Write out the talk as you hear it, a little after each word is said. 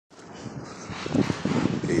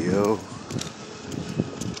Hey yo,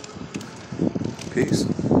 peace.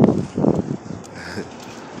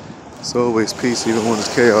 It's always peace, even when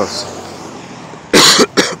it's chaos.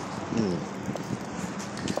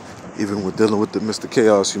 Even with dealing with the Mr.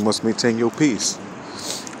 Chaos, you must maintain your peace.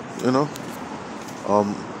 You know,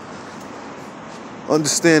 um,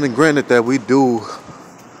 understand and granted that we do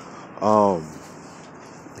um,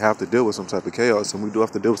 have to deal with some type of chaos, and we do have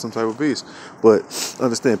to deal with some type of peace. But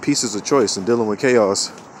understand, peace is a choice, and dealing with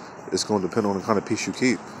chaos is going to depend on the kind of peace you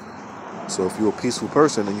keep. So if you're a peaceful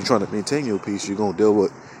person and you're trying to maintain your peace, you're going to deal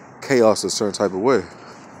with chaos a certain type of way.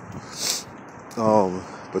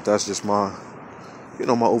 But that's just my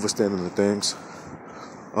overstanding of things.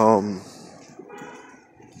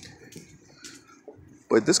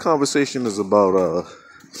 But this conversation is about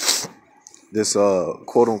this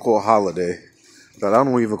quote unquote holiday that I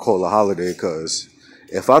don't even call a holiday, because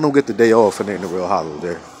if I don't get the day off, it ain't a real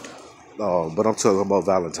holiday. But I'm talking about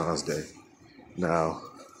Valentine's Day. Now,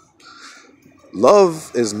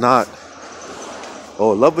 love is not,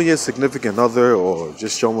 or loving your significant other, or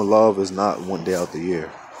just showing love is not one day out the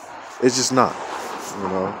year. It's just not, you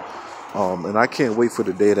know. And I can't wait for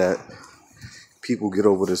the day that people get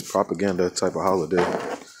over this propaganda type of holiday.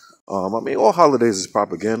 I mean, all holidays is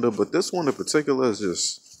propaganda, but this one in particular is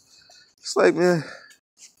just, it's like, man,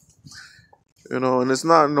 you know, and it's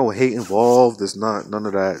not no hate involved. It's not none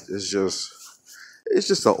of that. It's just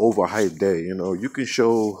an overhyped day. You know, you can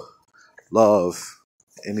show love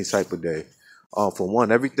any type of day. For one,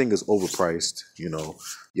 everything is overpriced. You know,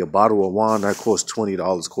 your bottle of wine that costs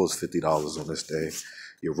 $20 costs $50 on this day.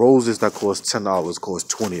 Your roses that cost $10 cost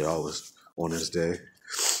 $20 on this day.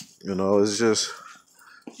 You know, it's just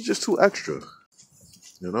too extra.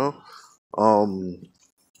 You know,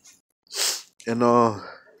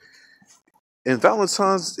 and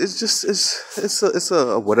Valentine's, it's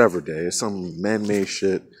a whatever day. It's some man-made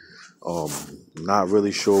shit. Not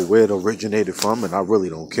really sure where it originated from, and I really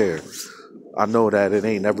don't care. I know that it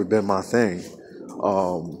ain't never been my thing.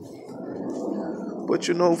 But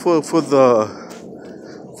you know, for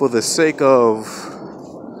the sake of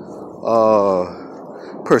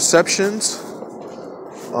perceptions,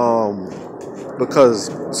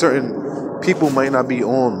 because certain people might not be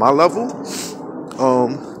on my level,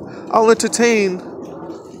 I'll entertain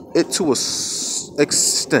it to a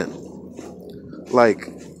extent. Like,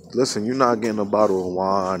 listen, you're not getting a bottle of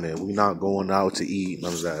wine, and we're not going out to eat,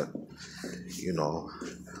 none of that. You know,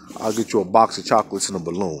 I'll get you a box of chocolates and a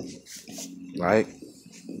balloon, right?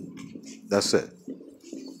 That's it.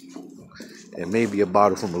 And maybe a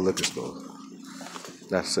bottle from the liquor store.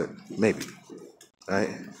 That's it. Maybe. Right?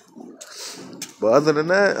 But other than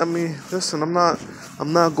that, I mean, listen, I'm not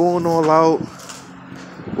going all out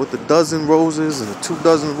with the dozen roses and the 2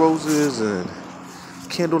 dozen roses and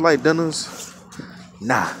candlelight dinners.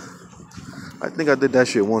 Nah. I think I did that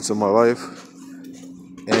shit once in my life.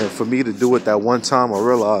 And for me to do it that one time, I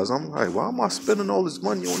realized, I'm like, why am I spending all this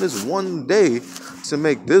money on this one day to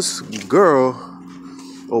make this girl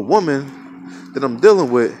or woman that I'm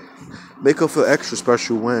dealing with make her feel extra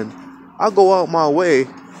special, when I go out my way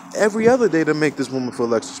every other day to make this woman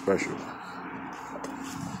feel extra special?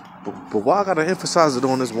 But why I gotta emphasize it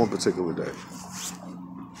on this one particular day?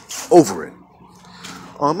 Over it.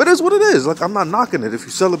 It is what it is. Like, I'm not knocking it. If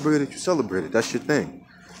you celebrate it, you celebrate it. That's your thing.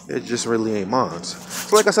 It just really ain't mine.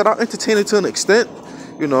 So like I said, I'll entertain it to an extent.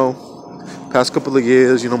 You know, past couple of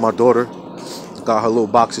years, you know, my daughter got her little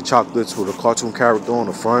box of chocolates with a cartoon character on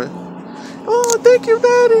the front. Oh, thank you,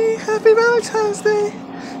 Daddy. Happy Valentine's Day.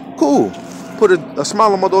 Cool. Put a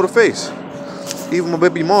smile on my daughter's face. Even my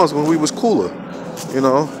baby mom's, when we was cooler. You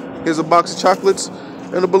know, here's a box of chocolates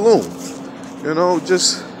and a balloon. You know,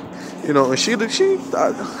 just, you know, and she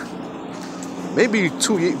maybe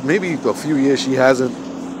a few years she hasn't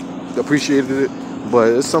appreciated it, but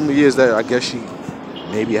it's some years that I guess she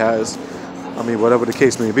maybe has. I mean, whatever the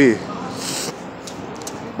case may be.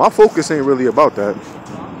 My focus ain't really about that.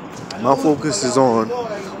 My focus is on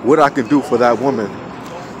what I can do for that woman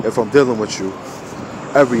if I'm dealing with you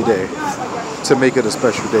every day to make it a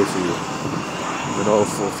special day for you. You know,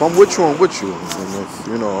 if I'm with you, I'm with you.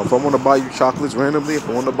 And if I want to buy you chocolates randomly, if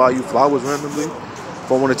I want to buy you flowers randomly,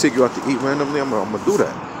 if I want to take you out to eat randomly, I'm going to do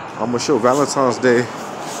that. I'm going to show Valentine's Day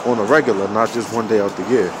on a regular, not just one day out the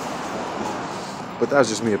year. But that's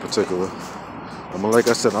just me in particular. I mean, like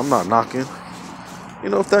I said, I'm not knocking. You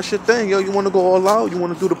know, if that's your thing, yo, you want to go all out, you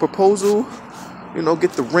want to do the proposal, you know,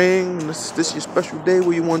 get the ring, and this your special day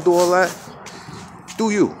where you want to do all that, do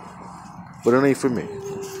you. But it ain't for me.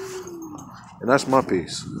 And that's my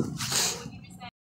piece.